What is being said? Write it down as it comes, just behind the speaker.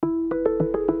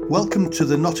Welcome to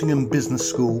the Nottingham Business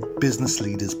School Business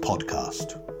Leaders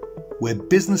Podcast, where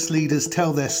business leaders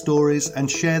tell their stories and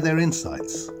share their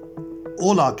insights.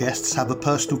 All our guests have a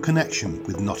personal connection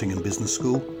with Nottingham Business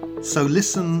School, so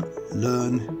listen,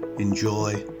 learn,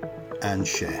 enjoy, and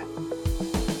share.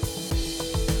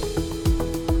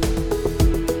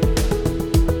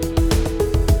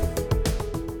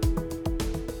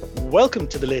 Welcome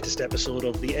to the latest episode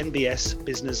of the NBS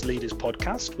Business Leaders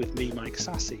Podcast with me, Mike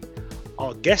Sassi.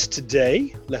 Our guest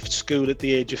today left school at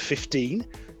the age of 15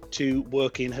 to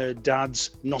work in her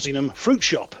dad's Nottingham fruit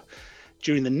shop.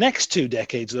 During the next 2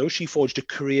 decades, though, she forged a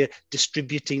career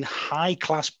distributing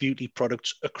high-class beauty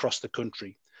products across the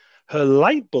country. Her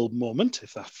light bulb moment,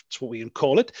 if that's what we can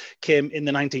call it, came in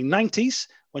the 1990s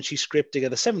when she scraped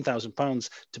together £7,000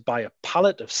 to buy a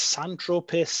pallet of St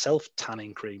Tropez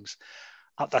self-tanning creams.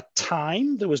 At that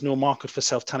time, there was no market for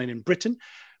self-tanning in Britain,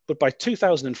 but by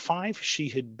 2005, she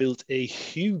had built a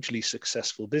hugely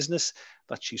successful business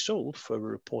that she sold for a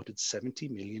reported £70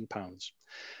 million.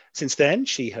 Since then,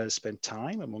 she has spent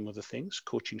time, among other things,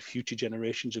 coaching future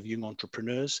generations of young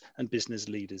entrepreneurs and business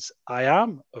leaders. I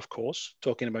am, of course,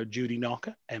 talking about Judy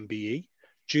Naake MBE.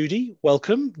 Judy,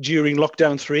 welcome during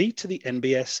Lockdown 3 to the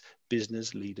NBS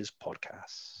Business Leaders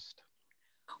Podcast.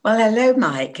 Well, hello,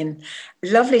 Mike, and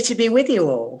lovely to be with you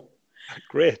all.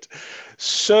 Great.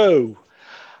 So,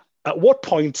 at what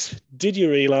point did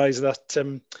you realise that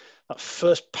that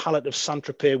first pallet of St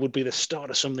Tropez would be the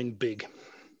start of something big?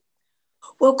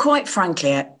 Well, quite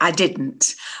frankly, I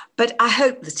didn't, but I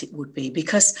hope that it would be,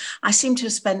 because I seem to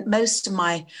have spent most of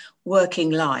my working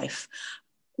life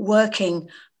working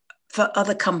for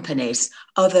other companies,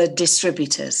 other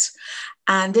distributors.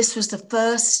 And this was the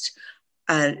first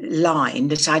line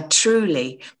that I'd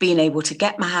truly been able to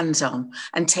get my hands on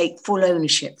and take full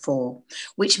ownership for,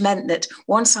 which meant that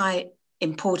once I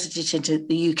imported it into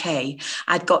the UK,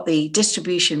 I'd got the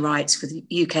distribution rights for the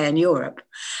UK and Europe.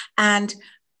 And,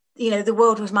 you know, the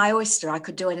world was my oyster. I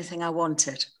could do anything I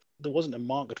wanted. There wasn't a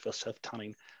market for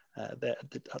self-tanning there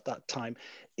at that time.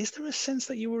 Is there a sense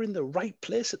that you were in the right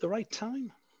place at the right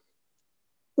time?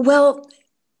 Well,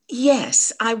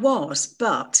 yes, I was,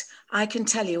 but I can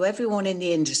tell you everyone in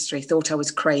the industry thought I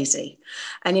was crazy.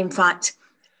 And in fact,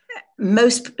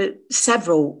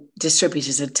 several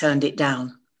distributors had turned it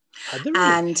down. Had they really?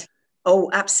 And, oh,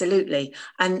 absolutely.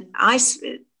 And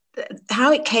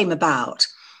how it came about,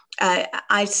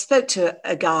 I spoke to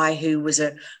a guy who was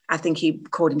I think he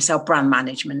called himself brand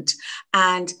management.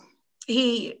 And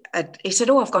he said,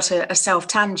 oh, I've got a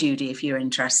self-tan, Judy, if you're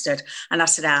interested. And I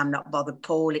said, I'm not bothered,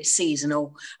 Paul, it's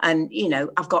seasonal. And, you know,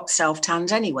 I've got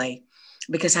self-tans anyway,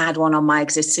 because I had one on my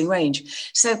existing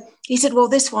range. So he said, well,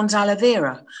 this one's aloe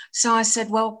vera. So I said,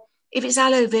 well, if it's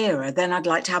aloe vera, then I'd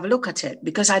like to have a look at it,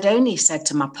 because I'd only said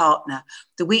to my partner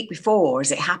the week before,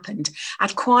 as it happened,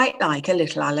 I'd quite like a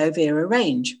little aloe vera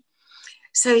range.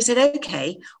 So he said,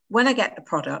 okay, when I get the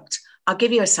product, I'll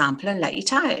give you a sample and let you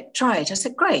try it. I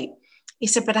said, great. He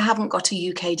said, but I haven't got a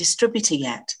UK distributor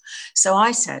yet. So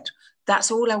I said, that's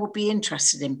all I would be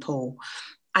interested in, Paul.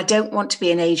 I don't want to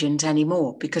be an agent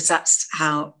anymore, because that's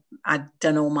how I'd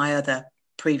done all my other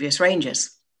previous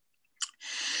ranges.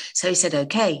 So he said,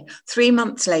 okay. 3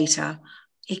 months later,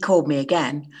 he called me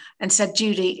again and said,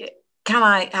 Judy, can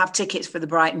I have tickets for the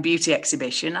Brighton Beauty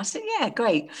exhibition? I said, yeah,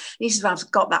 great. He said, well,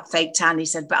 I've got that fake tan. He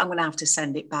said, but I'm going to have to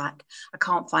send it back. I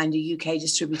can't find a UK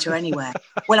distributor anywhere.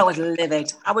 Well, I was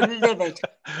livid.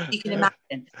 You can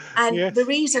imagine. And yes. The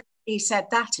reason he said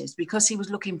that is because he was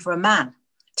looking for a man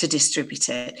to distribute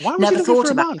it. Why was he looking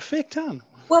for a man? Fake tan?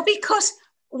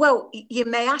 Well, you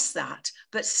may ask that,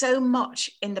 but so much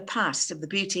in the past of the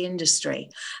beauty industry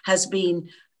has been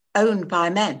owned by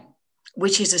men,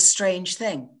 which is a strange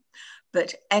thing.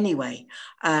 But anyway,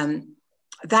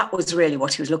 that was really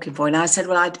what he was looking for. And I said,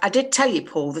 well, I did tell you,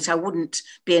 Paul, that I wouldn't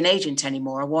be an agent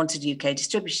anymore. I wanted UK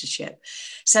distributorship.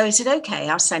 So he said, okay,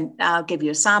 I'll give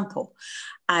you a sample.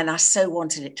 And I so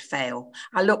wanted it to fail.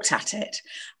 I looked at it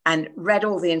and read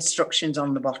all the instructions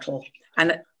on the bottle,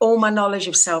 and all my knowledge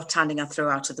of self-tanning I threw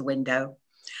out of the window.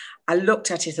 I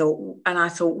looked at it and I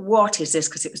thought, what is this?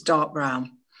 Because it was dark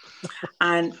brown.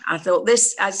 And I thought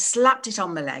I slapped it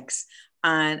on my legs.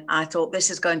 And I thought,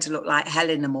 this is going to look like hell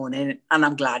in the morning. And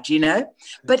I'm glad, you know.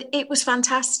 But it was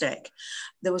fantastic.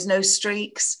 There was no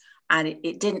streaks, and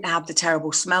it didn't have the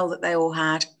terrible smell that they all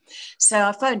had. So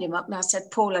I phoned him up and I said,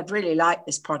 Paul, I'd really like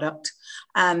this product.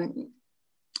 Can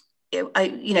you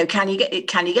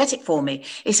get it for me?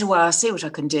 He said, well, I'll see what I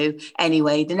can do.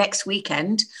 Anyway, the next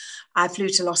weekend, I flew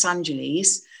to Los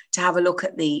Angeles to have a look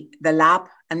at the lab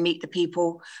and meet the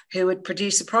people who would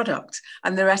produce the product.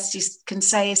 And the rest can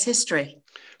say is history.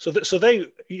 They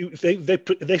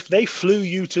flew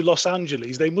you to Los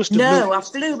Angeles. They must have. No, I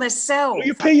flew myself.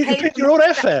 You paid your own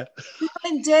airfare.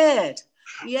 I did.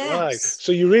 Yes. Right.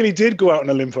 So you really did go out on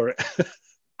a limb for it.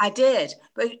 I did.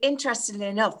 But interestingly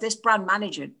enough, this brand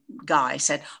manager guy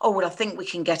said, oh, well, I think we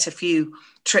can get a few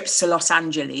trips to Los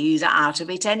Angeles out of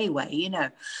it anyway, you know.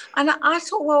 And I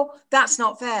thought, well, that's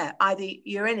not fair. Either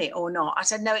you're in it or not. I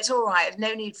said, no, it's all right. There's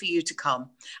no need for you to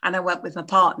come. And I went with my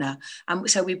partner. And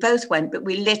so we both went, but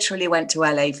we literally went to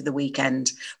LA for the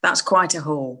weekend. That's quite a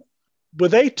haul. Were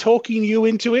they talking you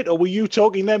into it, or were you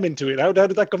talking them into it? How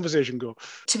did that conversation go?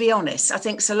 To be honest, I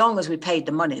think so long as we paid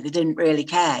the money, they didn't really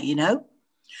care, you know.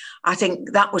 I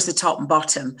think that was the top and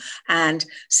bottom. And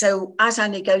so as I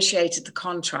negotiated the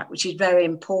contract, which is very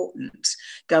important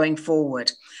going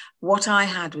forward, what I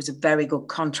had was a very good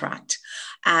contract.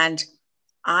 And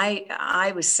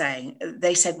I was saying,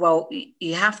 they said, well,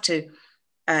 you have to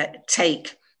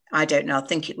take, I don't know, I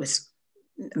think it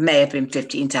may have been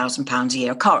 £15,000 a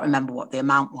year. I can't remember what the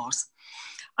amount was.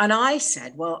 And I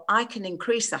said, well, I can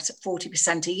increase that at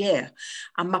 40% a year.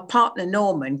 And my partner,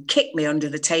 Norman, kicked me under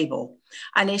the table.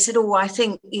 And he said, oh, I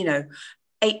think,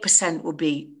 8% would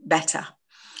be better.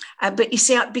 But you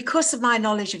see, because of my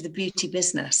knowledge of the beauty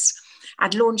business,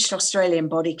 I'd launched Australian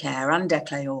Body Care and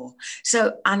Decléor,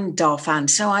 and Darphin.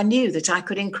 So I knew that I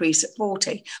could increase at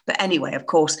 40. But anyway, of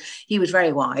course, he was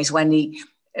very wise when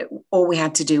all we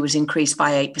had to do was increase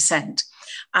by 8%.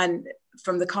 And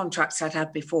from the contracts I'd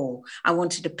had before, I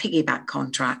wanted a piggyback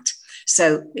contract.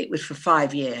 So it was for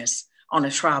 5 years on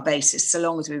a trial basis, so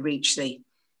long as we reach the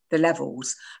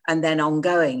levels, and then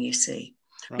ongoing, you see.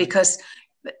 Right. Because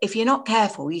if you're not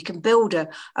careful, you can build a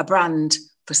brand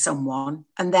for someone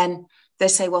and then they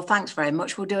say, well, thanks very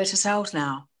much, we'll do it ourselves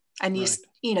now. And right.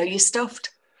 You're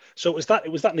stuffed. So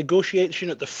it was that negotiation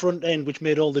at the front end which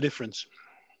made all the difference?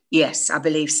 Yes, I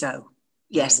believe so.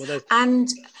 Yes. Yeah, well,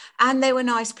 and they were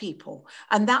nice people.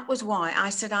 And that was why I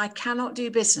said I cannot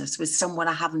do business with someone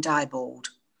I haven't eyeballed,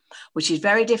 which is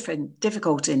very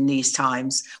difficult in these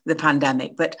times with the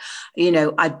pandemic. But,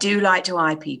 I do like to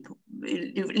eye people,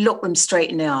 look them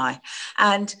straight in the eye.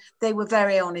 And they were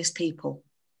very honest people.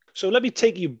 So let me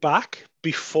take you back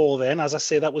before then. As I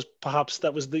say,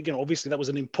 obviously that was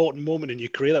an important moment in your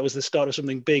career. That was the start of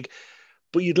something big.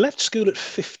 But you'd left school at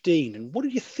 15. And what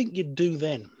did you think you'd do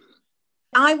then?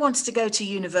 I wanted to go to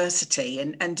university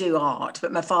and do art,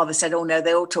 but my father said, oh, no,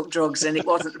 they all took drugs and it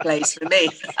wasn't the place for me.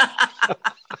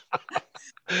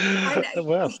 I know.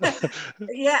 Well.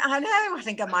 Yeah, I know. I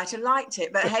think I might have liked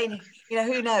it, but hey,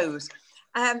 who knows?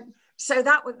 So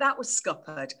that was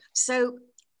scuppered. So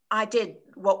I did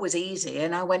what was easy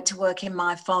and I went to work in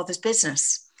my father's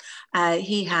business.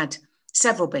 He had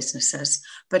several businesses,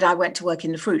 but I went to work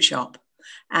in the fruit shop.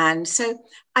 And so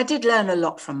I did learn a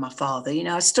lot from my father.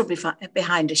 I stood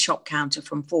behind a shop counter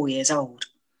from 4 years old.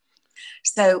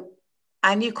 So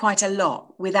I knew quite a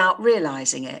lot without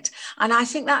realizing it. And I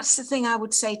think that's the thing I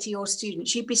would say to your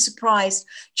students. You'd be surprised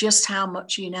just how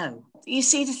much you know. You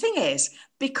see, the thing is,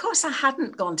 because I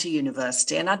hadn't gone to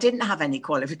university and I didn't have any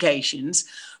qualifications,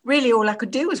 really all I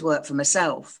could do was work for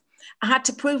myself. I had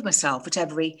to prove myself at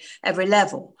every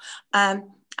level. I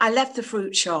left the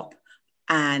fruit shop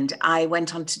and I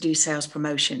went on to do sales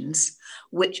promotions,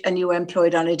 and you were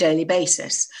employed on a daily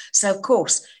basis. So, of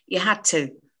course, you had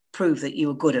to prove that you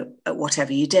were good at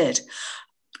whatever you did.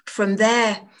 From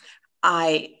there,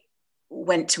 I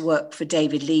went to work for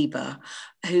David Lieber,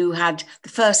 who had the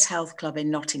first health club in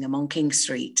Nottingham on King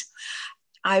Street.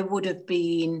 I would have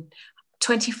been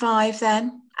 25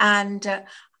 then, and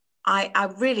I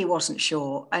really wasn't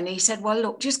sure. And he said, well,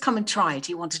 look, just come and try it.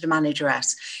 He wanted a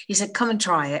manageress. He said, come and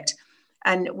try it.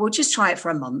 And we'll just try it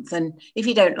for a month. And if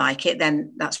you don't like it,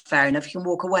 then that's fair enough. You can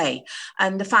walk away.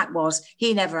 And the fact was,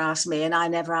 he never asked me and I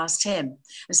never asked him.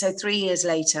 And so 3 years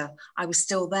later, I was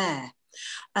still there.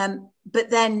 But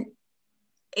then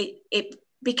it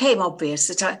became obvious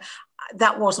that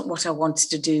that wasn't what I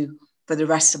wanted to do for the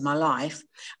rest of my life.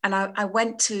 And I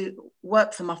went to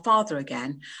work for my father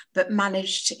again, but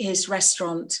managed his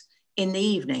restaurant in the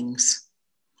evenings.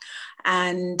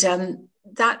 And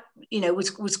that,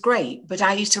 was great. But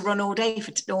I used to run all night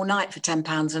for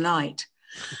 £10 a night.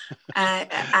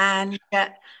 And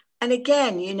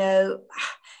again,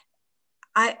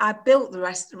 I built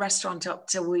the restaurant up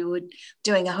till we were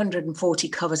doing 140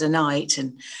 covers a night.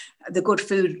 And the good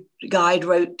food guide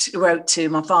wrote to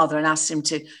my father and asked him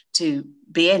to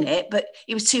be in it, but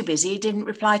he was too busy. He didn't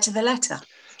reply to the letter.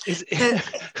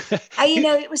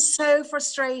 It was so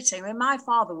frustrating. I mean, my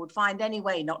father would find any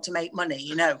way not to make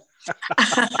money,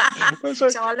 So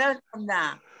I learned from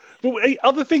that. But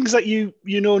other things that you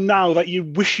know now that you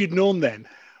wish you'd known then?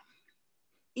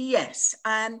 Yes.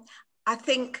 I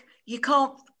think you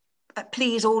can't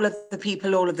please all of the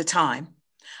people all of the time.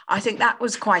 I think that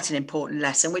was quite an important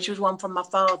lesson, which was one from my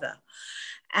father.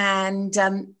 And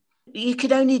you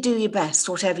could only do your best,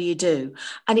 whatever you do.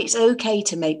 And it's okay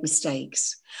to make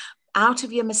mistakes. Out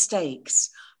of your mistakes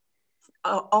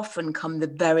often come the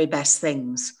very best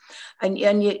things. And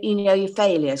your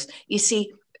failures. You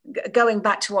see, going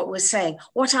back to what we were saying,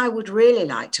 what I would really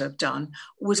like to have done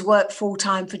was work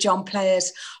full-time for John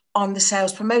Players on the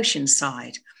sales promotion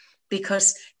side,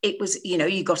 because it was,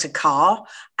 you got a car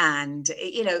and,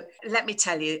 let me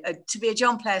tell you, to be a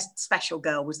John Players special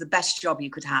girl was the best job you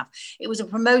could have. It was a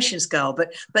promotions girl,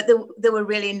 but there were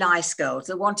really nice girls.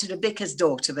 They wanted a vicar's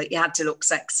daughter, but you had to look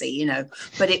sexy,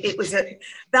 but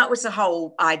that was the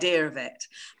whole idea of it.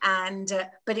 And,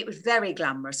 but it was very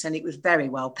glamorous and it was very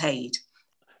well paid.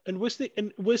 And were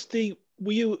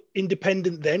you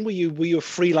independent then? Were you a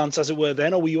freelance, as it were,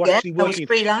 then, or were you actually working? I was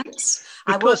freelance.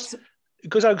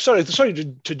 Because I'm sorry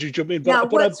to jump in. But, I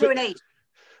worked through an agent.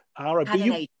 All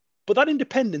right, but that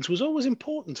independence was always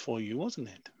important for you, wasn't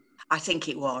it? I think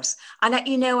it was. And,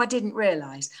 I didn't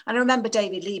realise. And I remember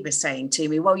David Lieber saying to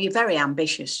me, well, you're very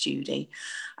ambitious, Judy,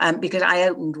 because I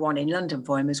opened one in London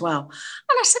for him as well.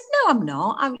 And I said, no, I'm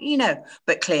not.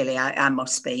 But clearly I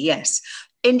must be, yes.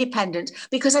 Independent,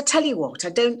 because I tell you what,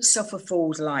 I don't suffer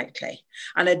fools lightly.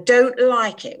 And I don't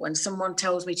like it when someone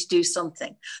tells me to do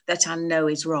something that I know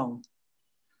is wrong.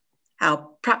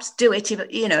 I'll perhaps do it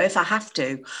if I have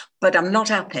to, but I'm not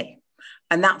happy.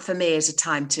 And that for me is a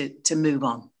time to move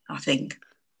on, I think.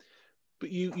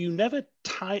 But you never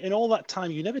tied, in all that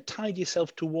time, you never tied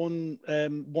yourself to one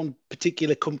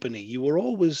particular company. You were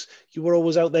always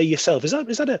out there yourself. Is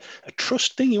that a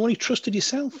trust thing? You only trusted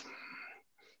yourself?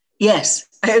 Yes,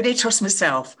 I only trust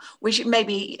myself, which may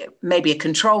be a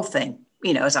control thing,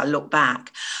 as I look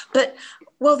back. But,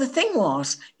 well, the thing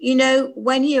was,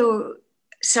 when you're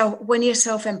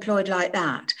self-employed like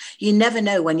that, you never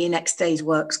know when your next day's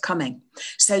work's coming.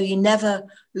 So you never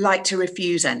like to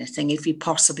refuse anything if you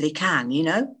possibly can,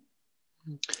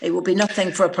 It will be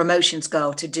nothing for a promotions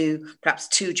girl to do perhaps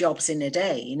 2 jobs in a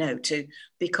day,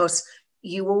 because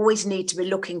you always need to be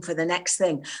looking for the next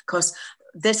thing, because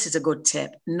this is a good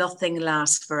tip. Nothing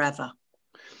lasts forever.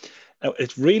 Now,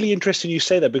 it's really interesting you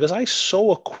say that, because I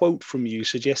saw a quote from you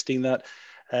suggesting that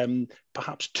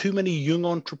perhaps too many young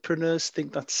entrepreneurs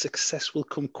think that success will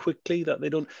come quickly, that they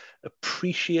don't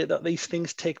appreciate that these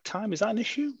things take time. Is that an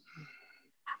issue?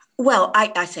 Well,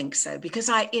 I think so, because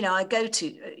I go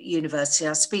to university,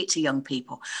 I speak to young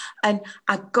people, and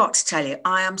I've got to tell you,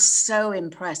 I am so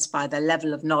impressed by the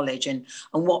level of knowledge and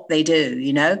what they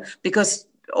do, because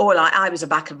I was a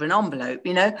back of an envelope,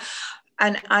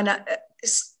 and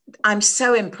I'm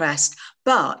so impressed.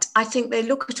 But I think they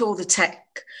look at all the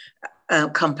tech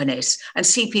companies and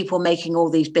see people making all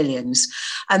these billions,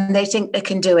 and they think they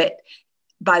can do it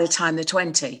by the time they're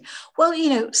 20.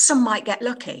 Well, some might get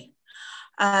lucky,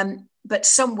 but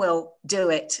some will do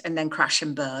it and then crash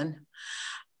and burn.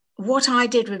 What I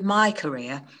did with my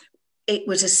career, it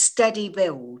was a steady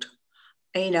build.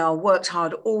 I worked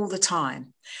hard all the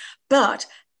time. But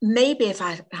maybe if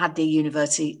I had the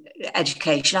university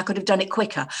education, I could have done it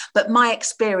quicker. But my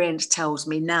experience tells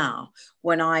me now,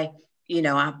 when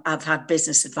I've had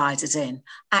business advisors in,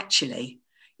 actually,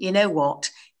 you know what?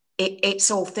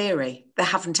 It's all theory. They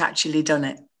haven't actually done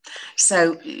it.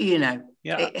 So,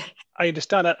 Yeah, I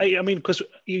understand that. I mean, because,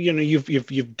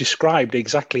 you've described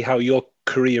exactly how your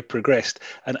career progressed.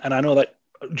 And I know that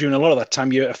during a lot of that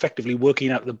time, you're effectively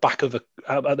working at the back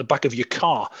of your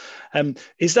car.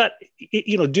 Is that,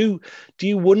 do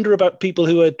you wonder about people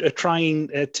who are trying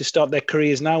to start their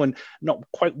careers now and not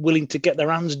quite willing to get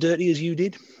their hands dirty as you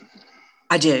did?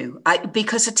 I do.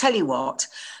 Because I tell you what,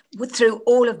 through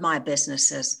all of my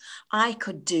businesses, I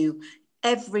could do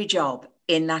every job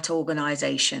in that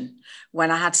organisation. When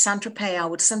I had St Tropez, I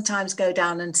would sometimes go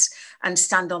down and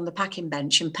stand on the packing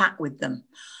bench and pack with them.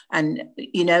 And,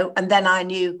 and then I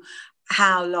knew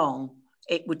how long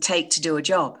it would take to do a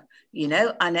job,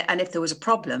 and if there was a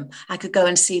problem, I could go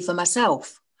and see for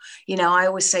myself. I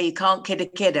always say you can't kid a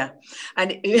kidder.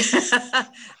 And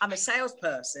I'm a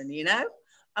salesperson,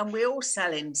 and we all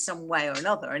sell in some way or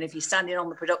another. And if you're standing on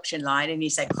the production line and you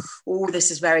say, oh,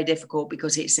 this is very difficult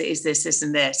because it's this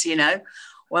and this,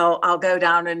 well, I'll go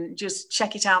down and just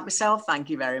check it out myself. Thank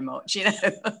you very much,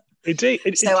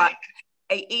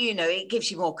 it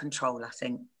gives you more control, I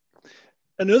think.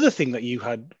 Another thing that you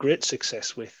had great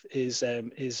success with is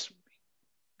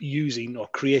using or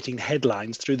creating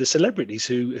headlines through the celebrities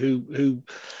who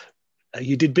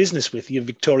you did business with your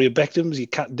Victoria Beckhams, your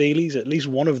Cat Deeleys, at least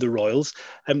one of the royals.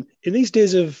 In these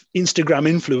days of Instagram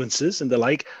influencers and the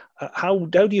like, how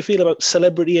do you feel about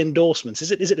celebrity endorsements?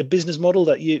 Is it a business model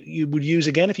that you would use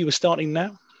again if you were starting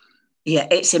now? Yeah,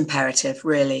 it's imperative,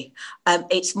 really.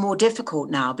 It's more difficult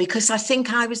now because I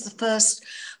think I was the first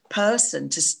person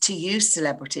to use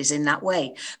celebrities in that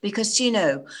way. Because,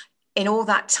 in all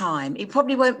that time, it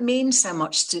probably won't mean so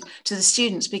much to the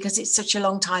students because it's such a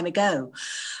long time ago.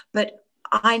 But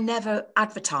I never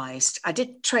advertised. I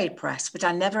did trade press, but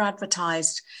I never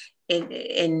advertised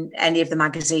in any of the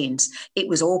magazines. It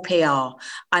was all PR.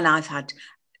 And I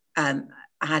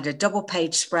had a double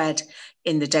page spread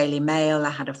in the Daily Mail. I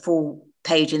had a full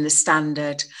page in the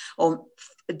Standard, or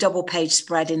a double page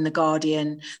spread in the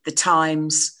Guardian, the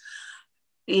Times,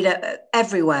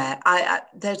 everywhere.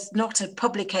 There's not a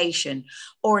publication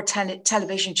or a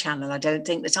television channel, I don't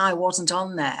think, that I wasn't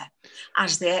on there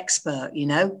as the expert,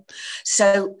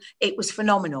 So it was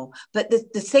phenomenal. But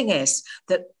the thing is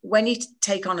that when you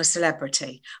take on a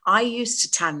celebrity, I used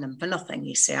to tan them for nothing,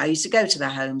 you see. I used to go to their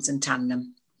homes and tan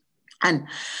them. And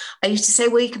I used to say,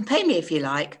 well, you can pay me if you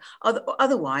like.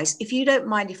 Otherwise, if you don't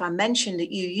mind if I mention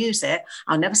that you use it,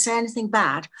 I'll never say anything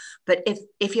bad. But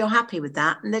if you're happy with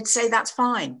that, and they'd say that's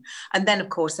fine. And then, of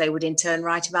course, they would in turn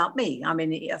write about me. I'm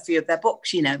in a few of their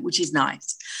books, which is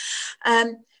nice.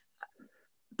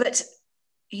 But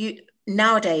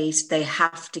nowadays, they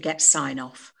have to get sign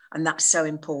off. And that's so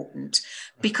important.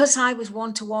 Because I was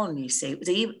one-to-one, you see, it was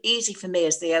easy for me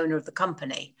as the owner of the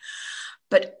company.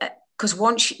 But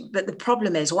but the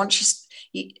problem is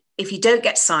if you don't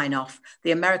get sign off,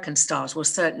 the American stars will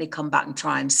certainly come back and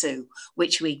try and sue,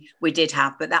 which we did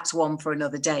have, but that's one for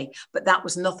another day. But that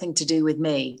was nothing to do with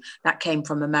me. That came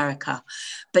from America.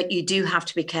 But you do have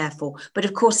to be careful. But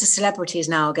of course, the celebrities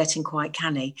now are getting quite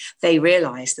canny. They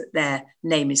realise that their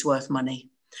name is worth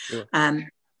money. Sure.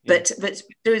 But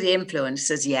through the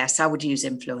influencers, yes, I would use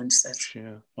influencers.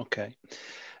 Sure. Okay.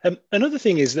 Another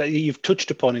thing is that you've touched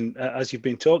upon as you've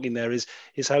been talking there is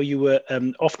how you were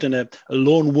often a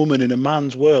lone woman in a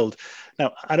man's world.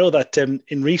 Now, I know that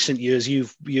in recent years we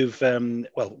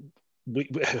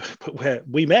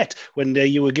met when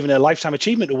you were given a Lifetime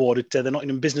Achievement Award at the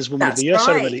Nottingham Business Woman of the Year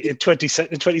ceremony in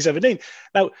 2017.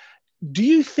 Now, do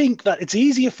you think that it's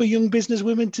easier for young business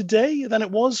women today than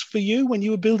it was for you when you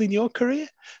were building your career?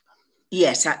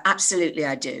 Yes, absolutely,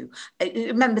 I do.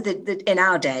 Remember that in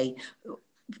our day,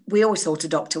 we always thought a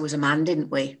doctor was a man, didn't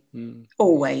we?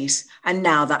 Always. And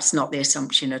now that's not the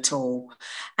assumption at all.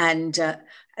 And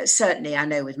certainly I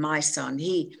know with my son,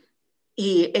 he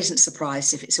isn't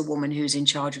surprised if it's a woman who's in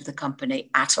charge of the company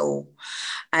at all.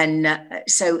 And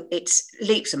so it's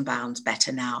leaps and bounds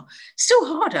better now. Still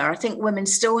harder. I think women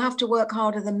still have to work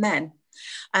harder than men.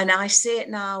 And I see it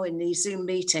now in these Zoom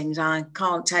meetings. I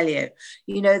can't tell you,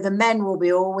 the men will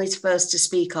be always first to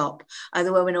speak up, and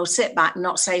the women will sit back and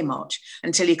not say much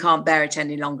until you can't bear it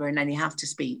any longer and then you have to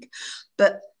speak.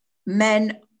 But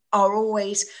men are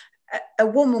always, a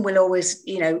woman will always,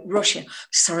 rush in.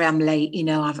 Sorry, I'm late.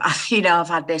 I've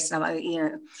had this.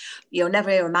 You'll never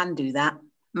hear a man do that.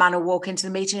 Man will walk into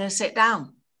the meeting and sit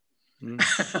down.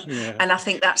 Yeah. And I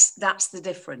think that's the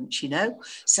difference,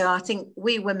 So I think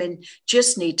we women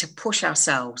just need to push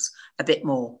ourselves a bit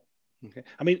more. Okay.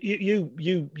 I mean,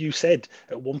 you said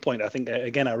at one point, I think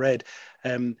again I read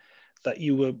that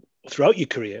you were throughout your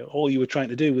career, all you were trying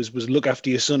to do was look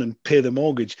after your son and pay the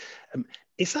mortgage.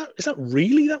 Is that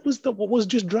really what was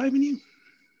just driving you?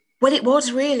 Well, it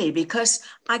was really, because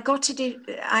I got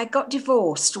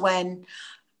divorced when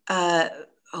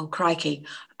crikey.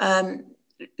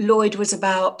 Lloyd was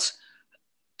about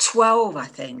 12, I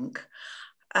think,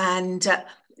 and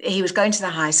he was going to the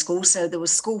high school, so there was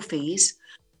school fees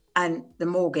and the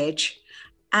mortgage,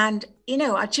 and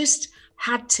I just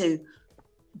had to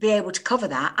be able to cover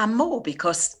that and more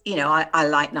because I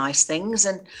like nice things,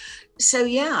 and so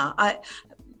I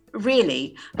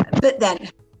really. But then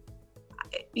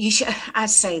I'd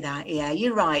say that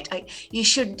you're right. You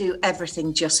shouldn't do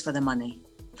everything just for the money.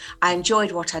 I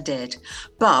enjoyed what I did,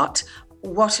 but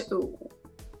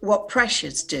what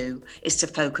pressures do is to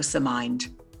focus the mind.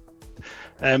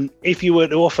 If you were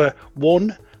to offer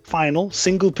one final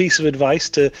single piece of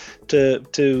advice to I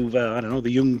don't know,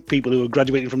 the young people who are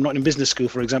graduating from Nottingham Business School,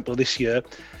 for example, this year,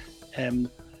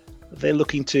 they're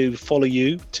looking to follow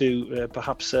you to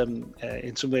perhaps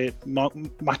in some way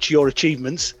match your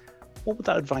achievements, what would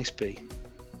that advice be?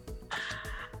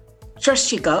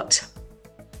 Trust your gut.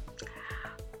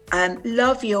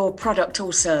 Love your product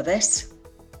or service.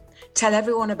 Tell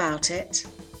everyone about it.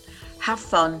 Have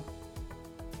fun,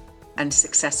 and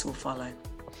success will follow.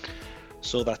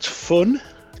 So that's fun,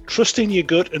 trust in your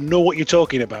gut and know what you're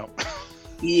talking about.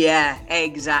 Yeah,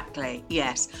 exactly.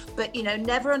 Yes. But,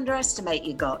 never underestimate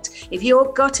your gut. If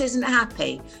your gut isn't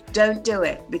happy, don't do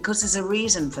it, because there's a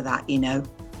reason for that,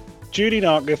 Judy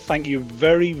Naake, thank you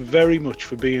very, very much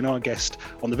for being our guest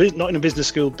on the Nottingham Business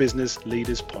School Business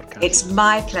Leaders Podcast. It's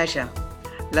my pleasure.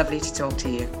 Lovely to talk to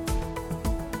you.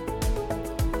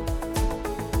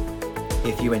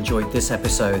 If you enjoyed this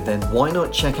episode, then why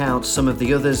not check out some of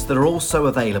the others that are also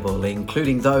available,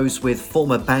 including those with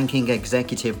former banking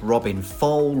executive Robin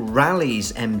Fole,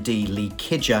 Rally's MD Lee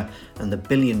Kidger, and the £1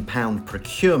 billion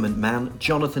procurement man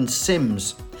Jonathan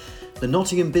Sims. The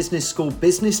Nottingham Business School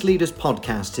Business Leaders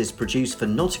Podcast is produced for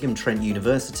Nottingham Trent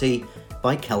University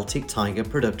by Celtic Tiger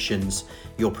Productions.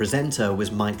 Your presenter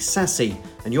was Mike Sassi,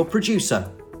 and your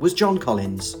producer was John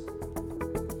Collins.